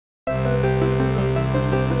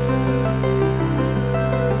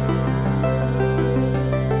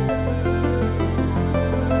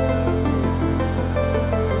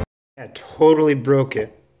totally broke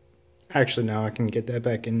it. Actually, now I can get that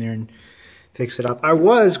back in there and fix it up. I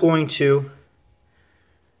was going to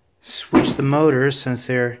switch the motors since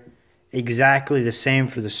they're exactly the same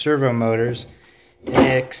for the servo motors,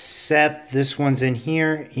 except this one's in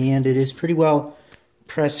here and it is pretty well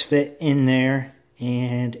press fit in there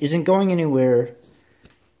and isn't going anywhere.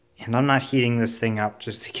 And I'm not heating this thing up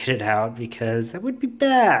just to get it out because that would be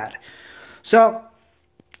bad. So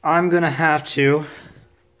I'm gonna have to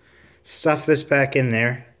stuff this back in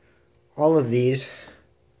there. All of these,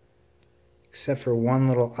 except for one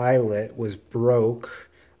little eyelet, was broke.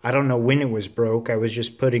 I don't know when it was broke. I was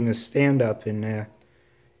just putting the stand up and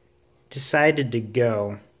decided to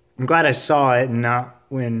go. I'm glad I saw it and not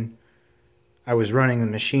when I was running the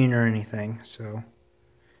machine or anything. So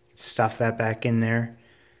stuff that back in there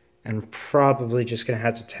and probably just gonna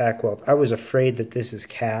have to tack weld. I was afraid that this is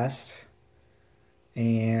cast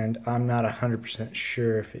and I'm not 100%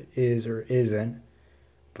 sure if it is or isn't.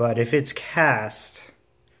 But if it's cast,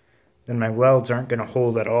 then my welds aren't going to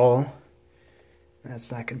hold at all. That's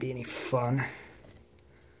not going to be any fun.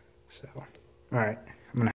 So, alright,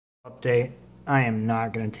 I'm going to update. I am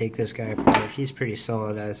not going to take this guy apart. He's pretty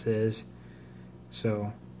solid as is.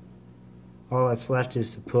 So, all that's left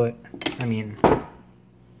is to put, I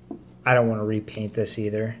don't want to repaint this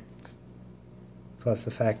either. Plus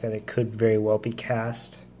the fact that it could very well be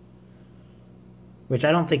cast. Which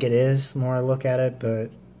I don't think it is, the more I look at it,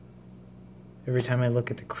 but every time I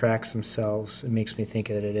look at the cracks themselves, it makes me think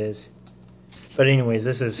that it is. But anyways,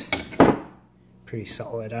 this is pretty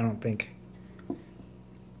solid. I don't think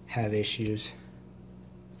have issues.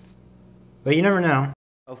 But you never know.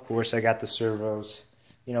 Of course, I got the servos.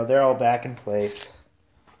 You know, they're all back in place.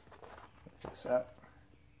 Lift this up.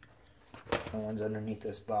 The one's underneath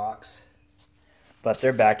this box. But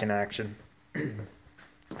they're back in action.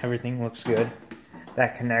 Everything looks good.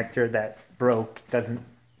 That connector that broke doesn't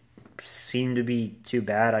seem to be too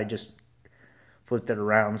bad. I just flipped it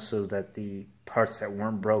around so that the parts that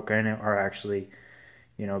weren't broken are actually,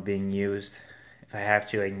 you know, being used. If I have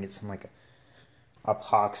to, I can get some like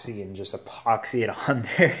epoxy and just epoxy it on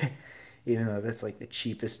there, even though that's like the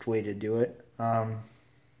cheapest way to do it. Yeah,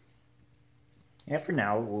 for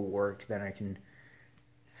now it will work. Then I can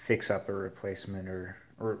fix up a replacement or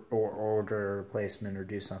order a replacement or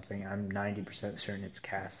do something. I'm 90% certain it's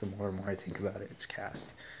cast. The more and more I think about it, it's cast.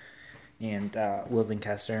 And welding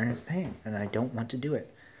cast iron is a pain, and I don't want to do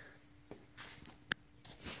it.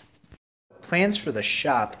 Plans for the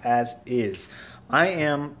shop as is. I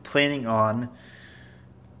am planning on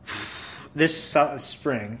this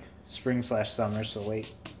spring/summer, so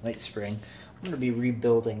late spring, I'm going to be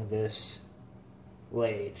rebuilding this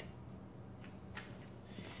lathe.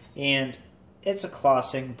 And it's a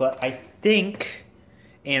Clausing, but I think,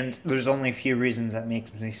 and there's only a few reasons that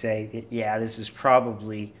make me say that, yeah, this is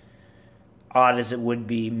probably odd as it would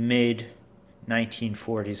be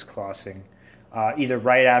mid-1940s Clausing. Either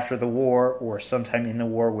right after the war or sometime in the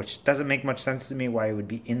war, which doesn't make much sense to me why it would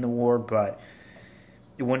be in the war, but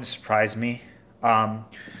it wouldn't surprise me.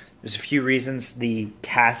 There's a few reasons. The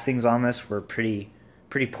castings on this were pretty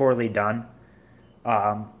poorly done.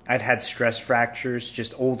 I've had stress fractures,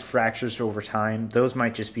 just old fractures over time. Those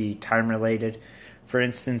might just be time related. For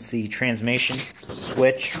instance, the transmission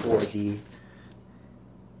switch for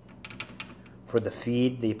the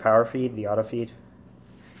feed, the power feed, the auto feed,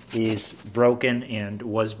 is broken and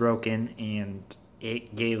was broken, and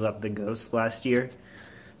it gave up the ghost last year.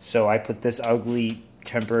 So I put this ugly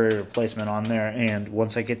temporary replacement on there, and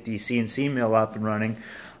once I get the CNC mill up and running,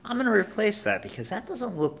 I'm going to replace that because that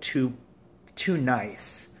doesn't look too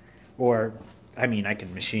nice. Or, I mean, I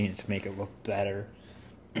can machine it to make it look better.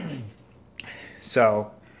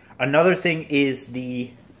 So, another thing is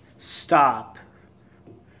the stop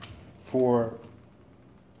for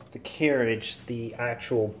the carriage, the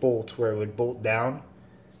actual bolt where it would bolt down.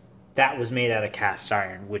 That was made out of cast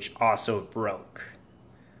iron, which also broke.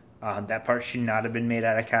 That part should not have been made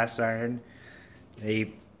out of cast iron.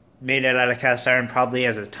 They made it out of cast iron probably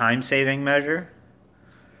as a time-saving measure.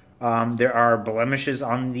 There are blemishes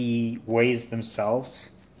on the ways themselves,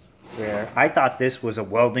 where I thought this was a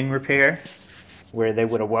welding repair, where they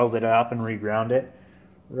would have welded it up and reground it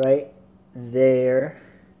right there.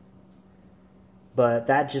 But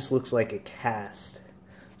that just looks like a cast.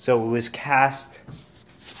 So it was cast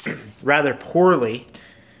rather poorly,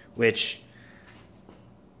 which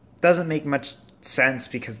doesn't make much sense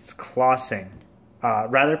because it's Clausing.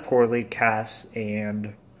 Rather poorly cast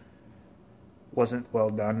and wasn't well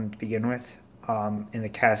done to begin with. And the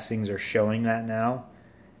castings are showing that now.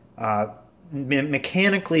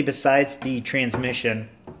 Mechanically, besides the transmission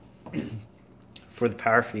for the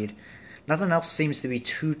power feed, nothing else seems to be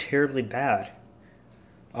too terribly bad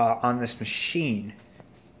on this machine.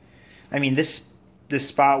 I mean, this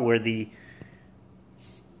spot where the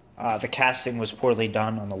casting was poorly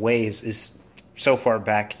done on the ways is so far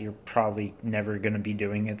back you're probably never going to be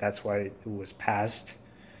doing it. That's why it was passed.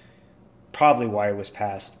 Probably why it was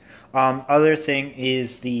passed. Other thing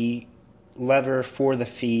is the lever for the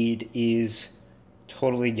feed is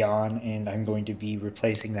totally gone, and I'm going to be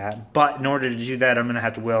replacing that. But in order to do that, I'm going to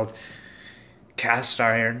have to weld cast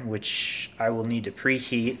iron, which I will need to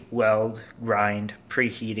preheat, weld, grind,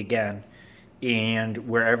 preheat again. And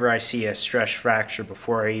wherever I see a stress fracture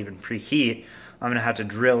before I even preheat, I'm going to have to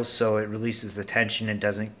drill so it releases the tension and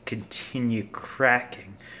doesn't continue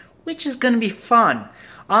cracking, which is going to be fun.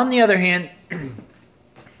 On the other hand,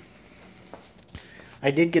 I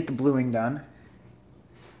did get the bluing done.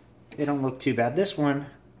 They don't look too bad. This one,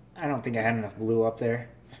 I don't think I had enough blue up there.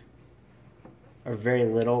 Or very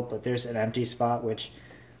little, but there's an empty spot, which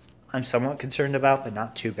I'm somewhat concerned about, but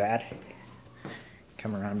not too bad.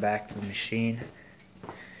 Come around back to the machine.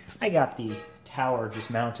 I got the tower just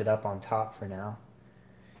mounted up on top for now.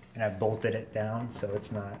 And I bolted it down, so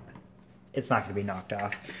it's not going to be knocked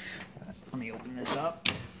off. Let me open this up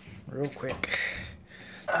real quick.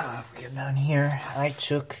 If we get down here, I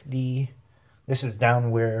took this is down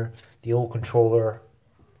where the old controller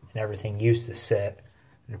and everything used to sit.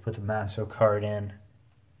 And I put the master card in.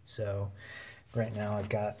 So right now I've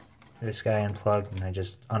got this guy unplugged, and I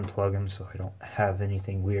just unplug him so I don't have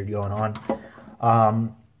anything weird going on.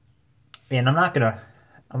 And I'm gonna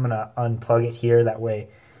unplug it here. That way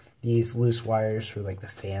these loose wires for like the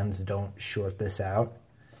fans don't short this out.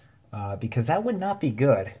 Because that would not be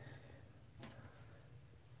good.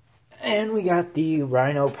 And we got the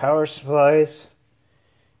Rhino power supplies.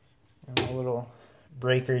 And a little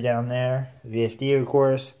breaker down there. VFD, of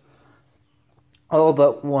course. All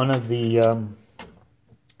but one of the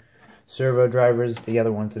servo drivers. The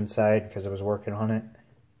other one's inside because I was working on it.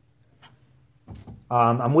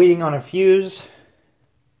 I'm waiting on a fuse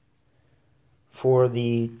for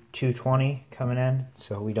the 220 coming in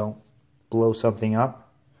so we don't blow something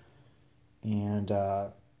up and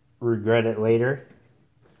regret it later.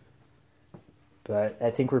 But I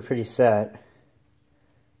think we're pretty set.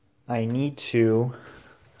 I need to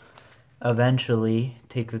eventually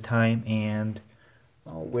take the time and,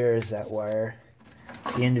 oh, where is that wire?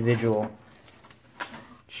 The individual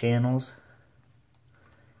channels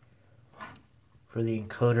for the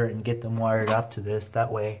encoder and get them wired up to this.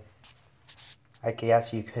 That way, I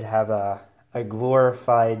guess you could have a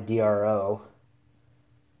glorified DRO.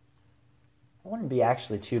 It wouldn't be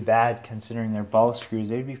actually too bad considering they're ball screws.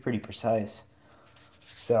 They'd be pretty precise.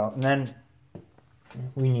 So, and then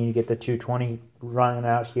we need to get the 220 running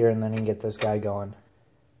out here and then get this guy going.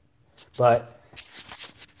 But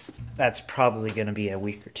that's probably going to be a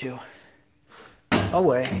week or two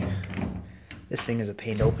away. This thing is a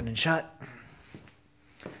pain to open and shut.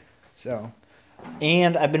 So,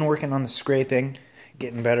 and I've been working on the scraping,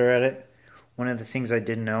 getting better at it. One of the things I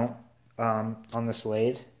did know on this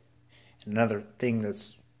lathe, another thing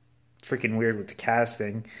that's freaking weird with the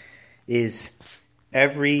casting, is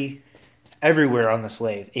everywhere on this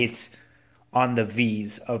lathe, it's on the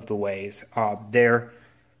V's of the ways. They're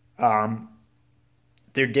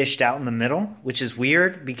dished out in the middle, which is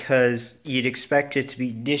weird because you'd expect it to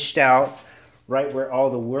be dished out right where all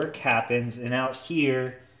the work happens, and out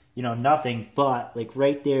here, you know, nothing. But like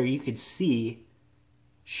right there, you could see,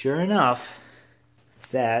 sure enough,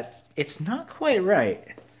 that it's not quite right.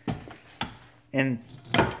 And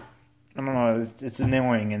I don't know, it's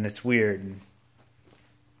annoying and it's weird. And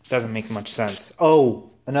doesn't make much sense. Oh,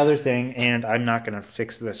 another thing, and I'm not going to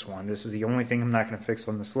fix this one. This is the only thing I'm not going to fix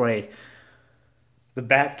on this lathe. The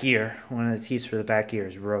back gear, one of the teeth for the back gear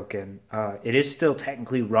is broken. It is still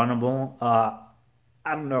technically runnable. I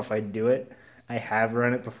don't know if I'd do it. I have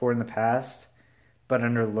run it before in the past, but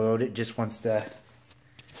under load it just wants to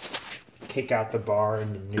kick out the bar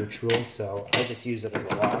into neutral, so I just use it as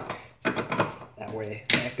a lock. That way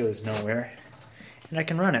that goes nowhere, and I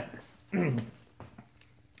can run it.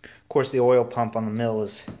 Of course, the oil pump on the mill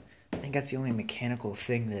is, I think that's the only mechanical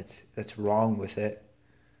thing that's wrong with it.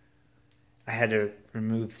 I had to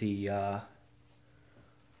remove the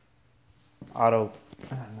power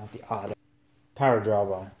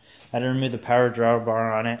drawbar. I had to remove the power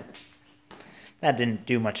drawbar on it. That didn't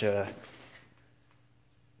do much of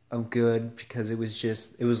good because it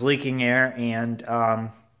was leaking air, and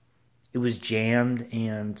it was jammed,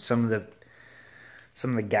 and some of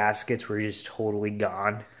the gaskets were just totally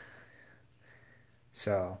gone.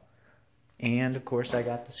 So, and of course I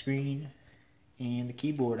got the screen and the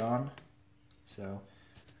keyboard on. So,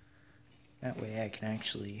 That way I can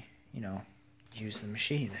actually, you know, use the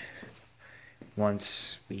machine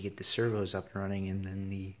once we get the servos up and running and then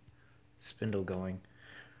the spindle going.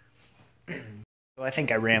 So I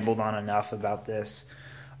think I rambled on enough about this.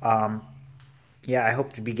 Yeah, I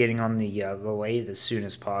hope to be getting on the lathe as soon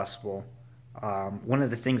as possible. One of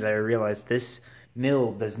the things I realized, this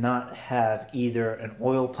mill does not have either an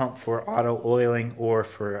oil pump for auto oiling or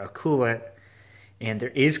for a coolant, and there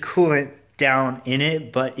is coolant down in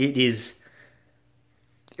it, but it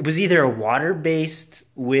was either a water-based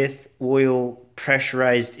with oil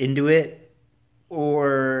pressurized into it,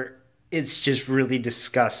 or it's just really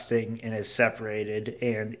disgusting and is separated,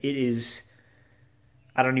 and it is,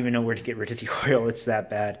 I don't even know where to get rid of the oil. It's that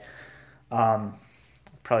bad.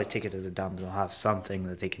 Probably take it to the dump. They'll have something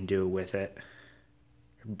that they can do with it.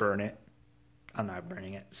 Burn it. I'm not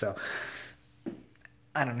burning it, so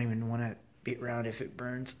I don't even want to be around if it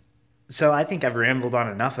burns. So I think I've rambled on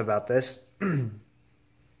enough about this.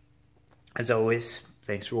 As always,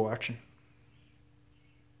 thanks for watching.